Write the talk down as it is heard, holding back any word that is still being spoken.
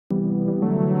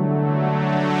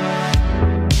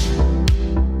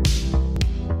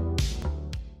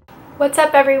What's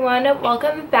up everyone?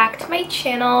 Welcome back to my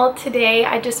channel. Today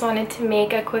I just wanted to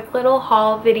make a quick little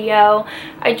haul video.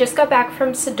 I just got back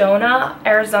from Sedona,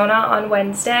 Arizona on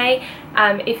Wednesday.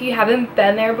 If you haven't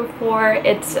been there before,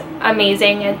 it's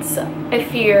amazing.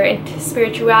 If you're into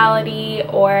spirituality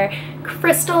or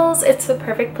crystals, it's the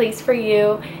perfect place for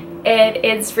you. It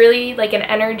is really like an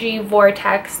energy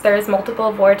vortex. There's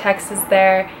multiple vortexes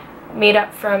there made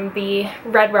up from the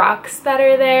red rocks that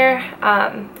are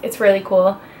there. It's really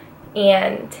cool.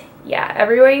 And yeah,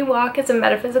 everywhere you walk is a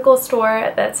metaphysical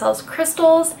store that sells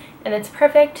crystals and it's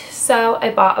perfect. So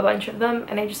I bought a bunch of them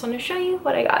and I just want to show you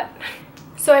what I got.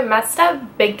 So I messed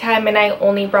up big time and I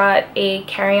only brought a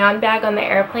carry-on bag on the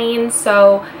airplane,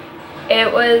 so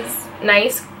it was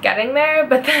nice getting there,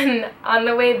 but then on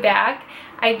the way back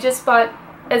I just bought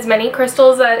as many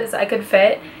crystals as I could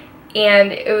fit.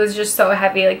 And it was just so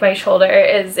heavy, like my shoulder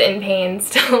is in pain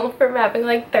still from having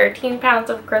like 13 pounds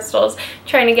of crystals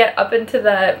trying to get up into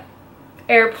the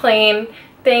airplane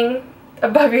thing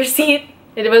above your seat.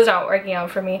 It was not working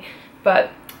out for me,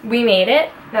 but we made it.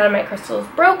 None of my crystals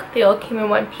broke. They all came in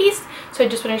one piece. So I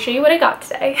just want to show you what I got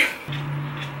today.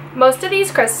 Most of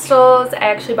these crystals I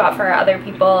actually bought for other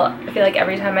people. I feel like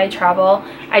every time I travel,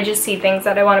 I just see things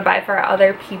that I want to buy for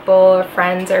other people or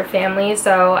friends or family.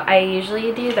 So I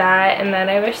usually do that, and then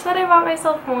I wish that I bought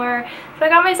myself more. So I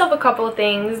got myself a couple of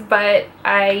things, but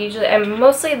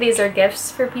mostly these are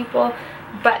gifts for people.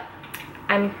 But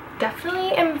I'm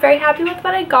very happy with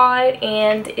what I got,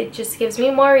 and it just gives me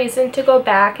more reason to go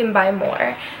back and buy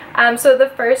more. So the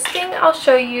first thing I'll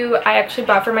show you I actually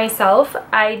bought for myself.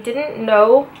 I didn't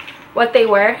know what they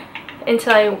were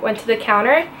until I went to the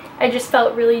counter. I just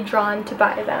felt really drawn to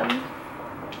buy them.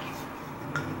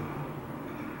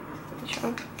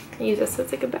 I use this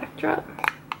as like a backdrop.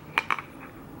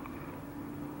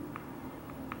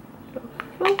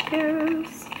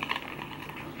 Focus.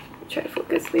 Try to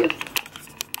focus these.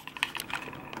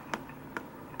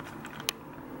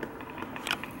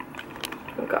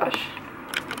 Oh gosh.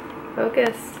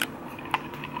 Focus.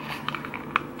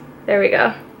 There we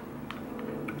go.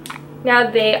 Now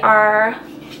they are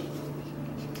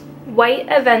white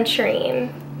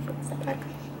aventurine.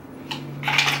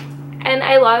 And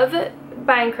I love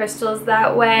buying crystals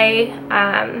that way.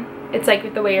 It's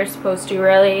like the way you're supposed to,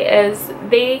 really, is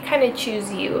they kind of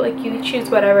choose you. Like you choose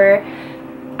whatever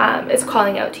is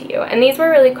calling out to you. And these were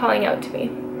really calling out to me.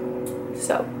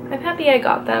 So I'm happy I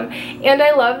got them. And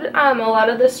I loved a lot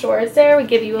of the stores there would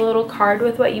give you a little card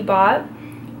with what you bought.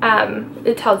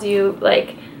 It tells you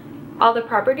like all the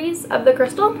properties of the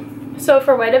crystal. So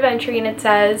for white aventurine it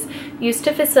says used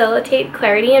to facilitate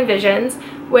clarity and visions,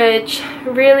 which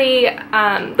really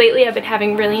lately I've been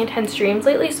having really intense dreams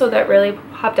lately, so that really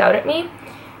popped out at me.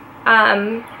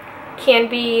 Can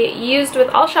be used with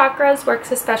all chakras,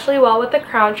 works especially well with the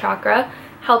crown chakra,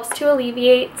 helps to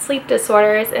alleviate sleep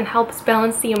disorders, and helps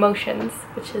balance the emotions,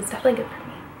 which is definitely good for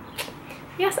me.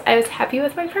 Yes, I was happy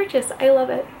with my purchase. I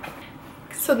love it.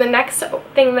 So the next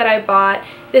thing that I bought,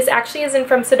 this actually isn't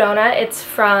from Sedona, it's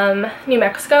from New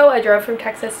Mexico. I drove from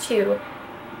Texas to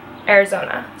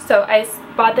Arizona. So I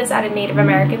bought this at a Native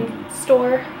American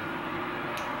store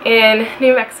in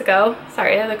New Mexico.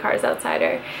 Sorry, the car's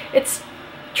outside. It's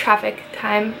traffic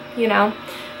time, you know.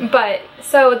 But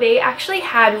so they actually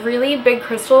had really big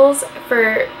crystals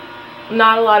for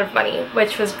not a lot of money,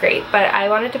 which was great, but I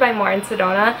wanted to buy more in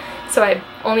Sedona, so I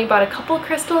only bought a couple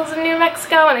crystals in New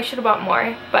Mexico, and I should have bought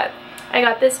more. But I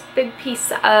got this big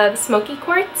piece of smoky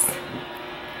quartz.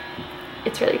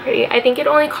 It's really pretty. I think it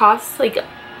only costs like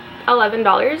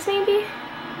 $11 maybe.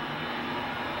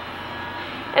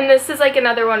 And this is like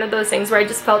another one of those things where I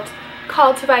just felt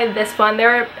called to buy this one.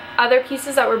 There are other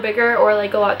pieces that were bigger or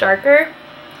like a lot darker,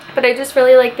 but I just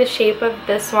really like the shape of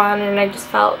this one, and I just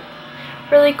felt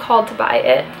really called to buy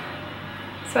it.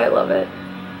 So I love it.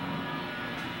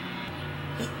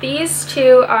 These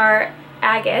two are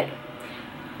agate,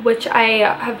 which I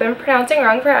have been pronouncing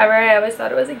wrong forever. I always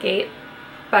thought it was a gate,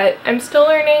 but I'm still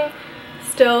learning,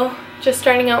 still just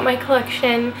starting out my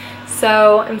collection,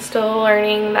 so I'm still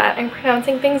learning that I'm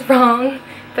pronouncing things wrong.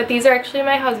 But these are actually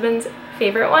my husband's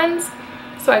favorite ones,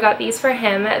 so I got these for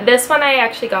him. This one I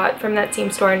actually got from that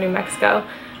same store in New Mexico.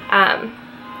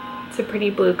 It's a pretty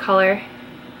blue color.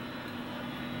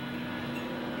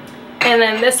 And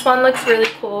then this one looks really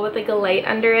cool with like a light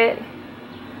under it.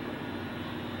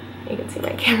 You can see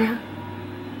my camera.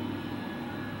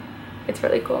 It's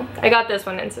really cool. I got this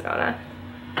one in Sedona.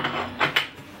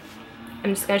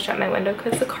 I'm just gonna shut my window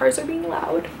because the cars are being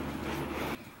loud.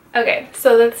 Okay,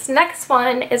 so this next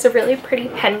one is a really pretty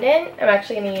pendant. I'm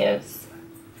actually gonna use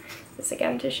this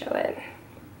again to show it.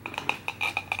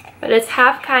 But it's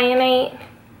half kyanite,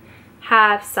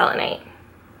 have selenite.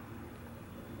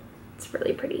 It's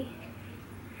really pretty.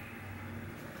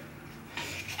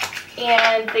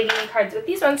 And they gave me cards with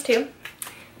these ones too. It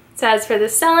says for the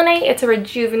selenite, it's a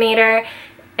rejuvenator.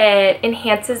 It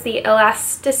enhances the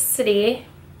elasticity,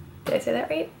 did I say that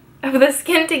right? Of the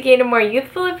skin to gain a more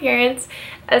youthful appearance,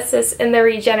 assists in the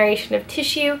regeneration of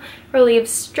tissue,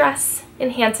 relieves stress,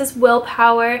 enhances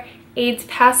willpower, aids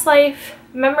past life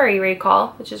memory recall,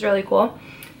 which is really cool,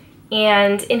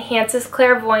 and enhances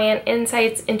clairvoyant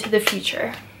insights into the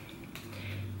future.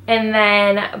 And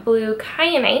then blue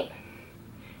kyanite,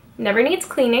 never needs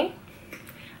cleaning,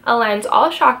 aligns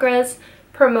all chakras,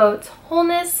 promotes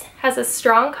wholeness, has a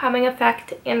strong calming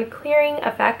effect and clearing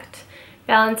effect,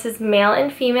 balances male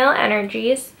and female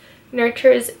energies,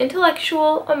 nurtures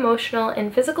intellectual, emotional,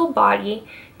 and physical body,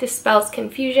 dispels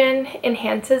confusion,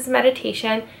 enhances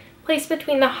meditation, placed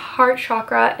between the heart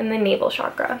chakra and the navel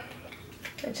chakra.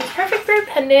 Which is perfect for a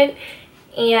pendant,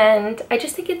 and I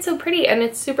just think it's so pretty and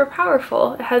it's super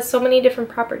powerful. It has so many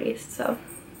different properties, so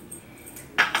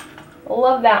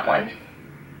love that one.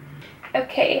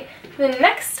 Okay, the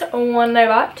next one I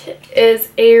bought is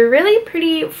a really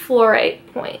pretty fluorite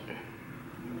point.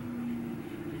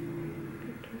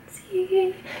 You can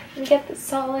see and get the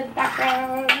solid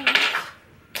background.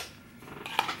 Does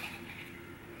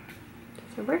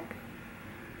it work?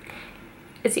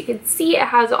 As you can see, it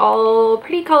has all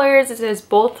pretty colors. It has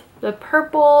both the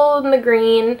purple and the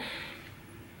green,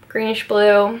 greenish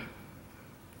blue.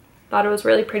 Thought it was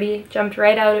really pretty, jumped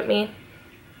right out at me.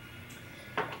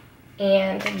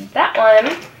 And that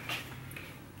one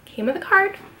came with a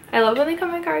card. I love when they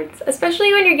come with cards,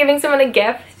 especially when you're giving someone a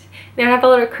gift. They don't have a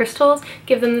lot of crystals,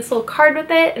 give them this little card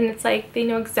with it, and it's like they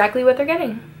know exactly what they're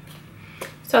getting.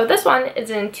 So this one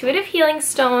is an intuitive healing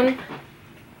stone.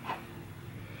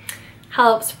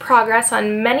 Helps progress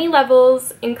on many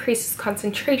levels, increases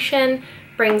concentration,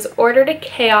 brings order to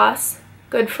chaos,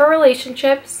 good for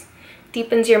relationships,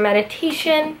 deepens your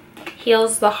meditation,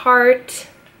 heals the heart,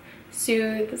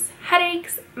 soothes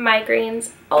headaches,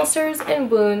 migraines, ulcers,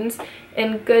 and wounds,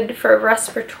 and good for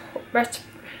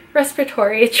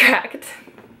respiratory tract.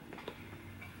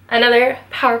 Another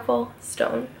powerful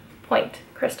stone point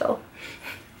crystal.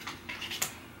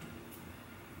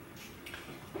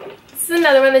 This is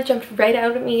another one that jumped right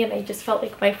out at me and I just felt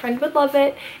like my friend would love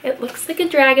it. It looks like a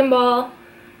Dragon Ball.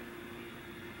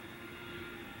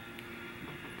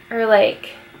 Or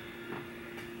like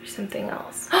something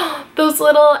else. Those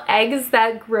little eggs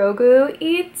that Grogu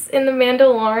eats in The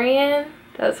Mandalorian.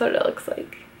 That's what it looks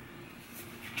like.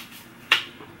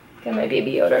 Got my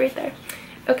baby Yoda right there.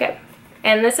 Okay,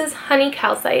 and this is honey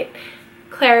calcite.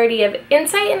 Clarity of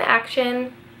insight and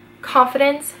action,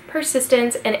 confidence,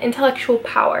 persistence, and intellectual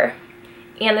power.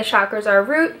 And the chakras are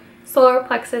root, solar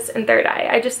plexus, and third eye.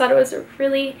 I just thought it was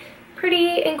really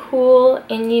pretty and cool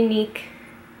and unique.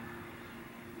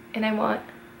 And I want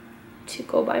to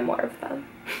go buy more of them.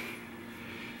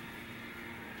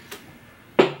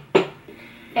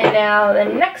 And now the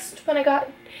next one I got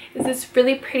is this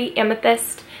really pretty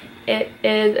amethyst. It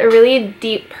is a really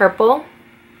deep purple,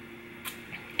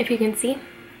 if you can see.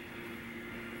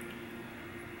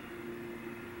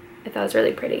 I thought it was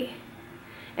really pretty.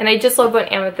 And I just love when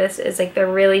amethyst is like the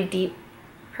really deep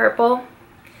purple.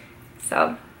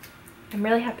 So I'm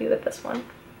really happy with this one.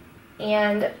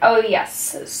 And oh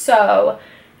yes, so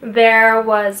there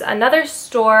was another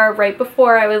store right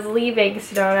before I was leaving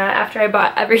Sedona after I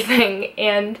bought everything,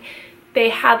 and they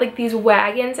had like these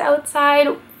wagons outside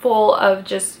full of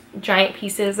just giant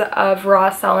pieces of raw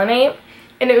selenite,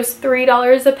 and it was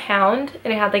 $3 a pound,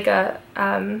 and it had like a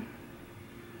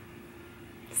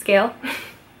scale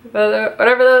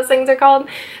whatever those things are called,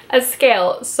 a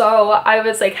scale. So I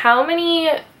was like, how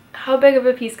big of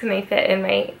a piece can they fit in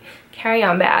my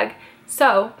carry-on bag?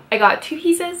 So I got 2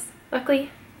 pieces, luckily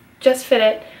just fit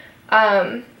it.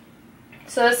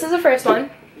 So this is the first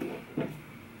one.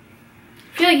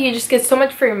 I feel like you just get so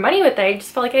much for your money with it. I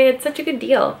just felt like I had such a good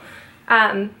deal.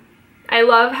 I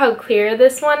love how clear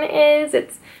this one is.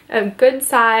 It's a good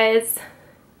size,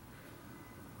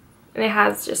 and it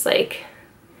has just like,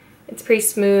 it's pretty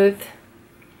smooth,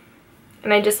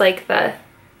 and I just like the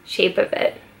shape of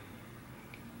it.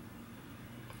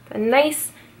 A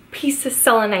nice piece of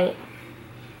selenite.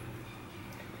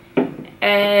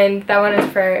 And that one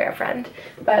is for a friend.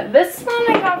 But this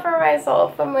one I got for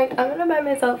myself. I'm like, I'm gonna buy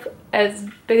myself as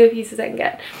big a piece as I can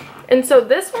get. And so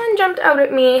this one jumped out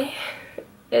at me.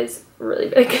 It's really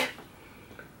big.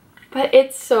 But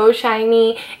it's so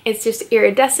shiny. It's just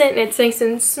iridescent and it's nice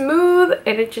and smooth,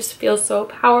 and it just feels so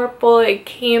powerful. It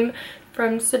came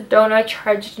from Sedona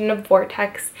charged in a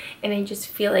vortex, and I just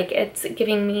feel like it's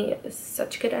giving me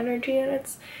such good energy and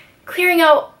it's clearing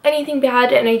out anything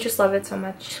bad, and I just love it so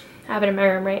much. I have it in my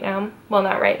room right now. Well,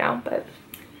 not right now, but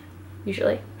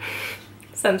usually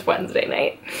since Wednesday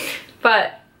night.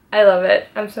 But I love it.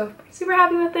 I'm so super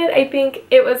happy with it. I think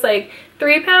it was like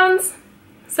 £3.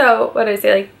 So what did I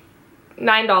say, like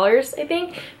 $9 I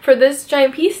think for this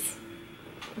giant piece.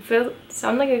 It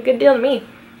sounds like a good deal to me.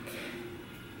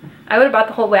 I would have bought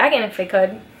the whole wagon if I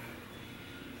could.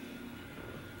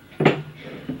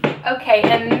 Okay,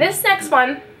 and this next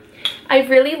one I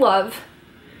really love,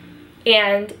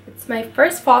 and it's my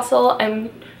first fossil.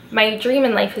 My dream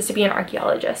in life is to be an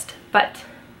archaeologist, but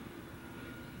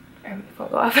my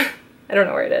phone go off. I don't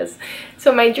know where it is.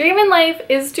 So my dream in life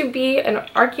is to be an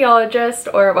archaeologist,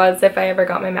 or it was if I ever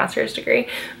got my master's degree,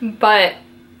 but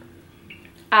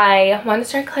I want to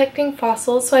start collecting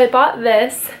fossils, so I bought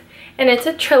this, and it's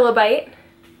a trilobite.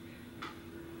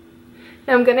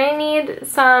 Now I'm gonna need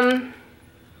some,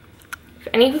 if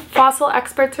any fossil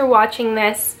experts are watching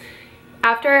this,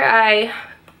 after I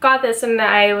got this and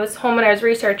I was home and I was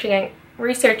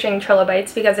researching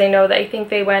trilobites, because I know that I think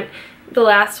the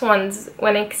last ones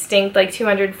went extinct like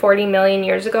 240 million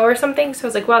years ago or something. So I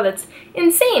was like, wow, that's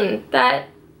insane that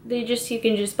you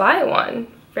can just buy one,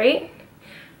 right?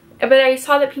 But I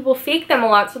saw that people fake them a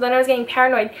lot, so then I was getting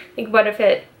paranoid. Like, what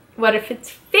if it's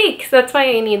fake? So that's why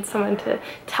I need someone to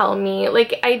tell me.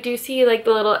 Like, I do see like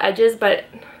the little edges, but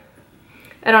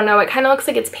I don't know. It kind of looks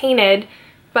like it's painted,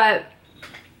 but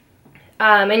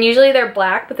and usually they're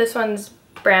black, but this one's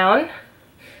brown.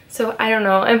 So I don't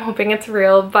know. I'm hoping it's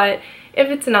real, but if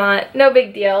it's not, no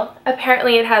big deal.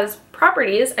 Apparently it has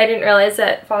properties. I didn't realize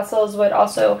that fossils would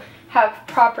also have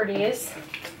properties.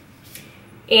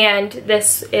 And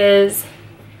this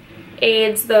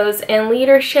aids those in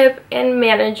leadership and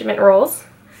management roles,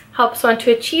 helps one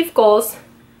to achieve goals,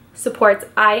 supports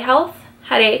eye health,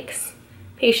 headaches,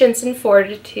 patience and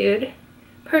fortitude,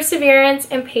 perseverance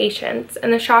and patience,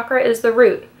 and the chakra is the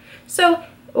root. So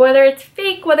whether it's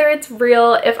fake, whether it's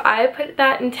real, if I put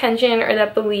that intention or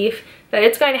that belief that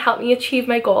it's going to help me achieve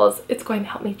my goals, it's going to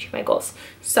help me achieve my goals.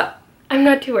 So I'm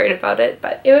not too worried about it,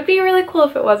 but it would be really cool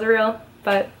if it was real.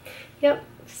 But yep,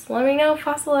 just let me know,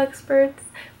 fossil experts.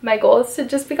 My goal is to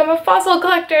just become a fossil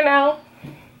collector now.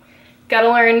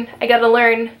 I gotta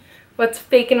learn what's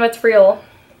fake and what's real.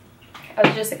 I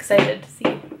was just excited to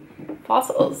see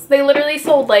fossils. They literally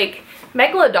sold like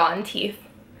megalodon teeth.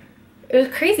 It was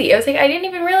crazy. I was like, I didn't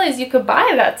even realize you could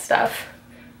buy that stuff.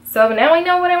 So now I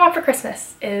know what I want for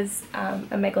Christmas is a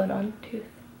megalodon tooth.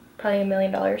 Probably $1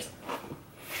 million.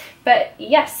 But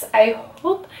yes, I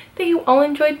hope that you all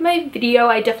enjoyed my video.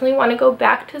 I definitely want to go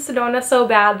back to Sedona so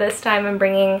bad. This time I'm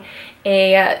bringing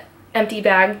a empty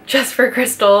bag just for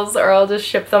crystals, or I'll just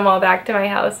ship them all back to my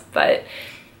house. But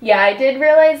yeah, I did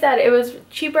realize that it was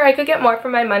cheaper. I could get more for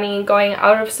my money going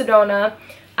out of Sedona.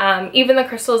 Even the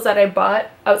crystals that I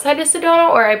bought outside of Sedona,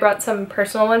 or I brought some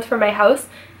personal ones for my house,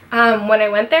 when I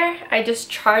went there, I just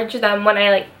charged them when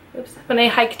I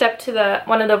hiked up to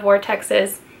one of the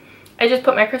vortexes. I just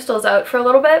put my crystals out for a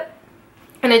little bit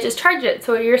and I just charge it,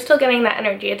 so you're still getting that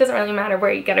energy. It doesn't really matter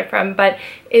where you get it from, but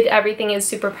everything is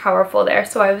super powerful there.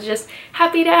 So I was just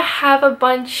happy to have a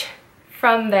bunch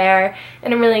from there,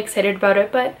 and I'm really excited about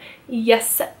it. But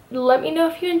yes, let me know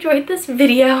if you enjoyed this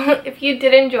video. If you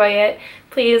did enjoy it,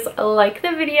 please like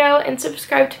the video and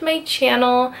subscribe to my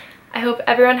channel. I hope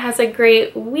everyone has a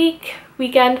great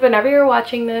weekend whenever you're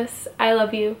watching this. I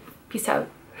love you. Peace out.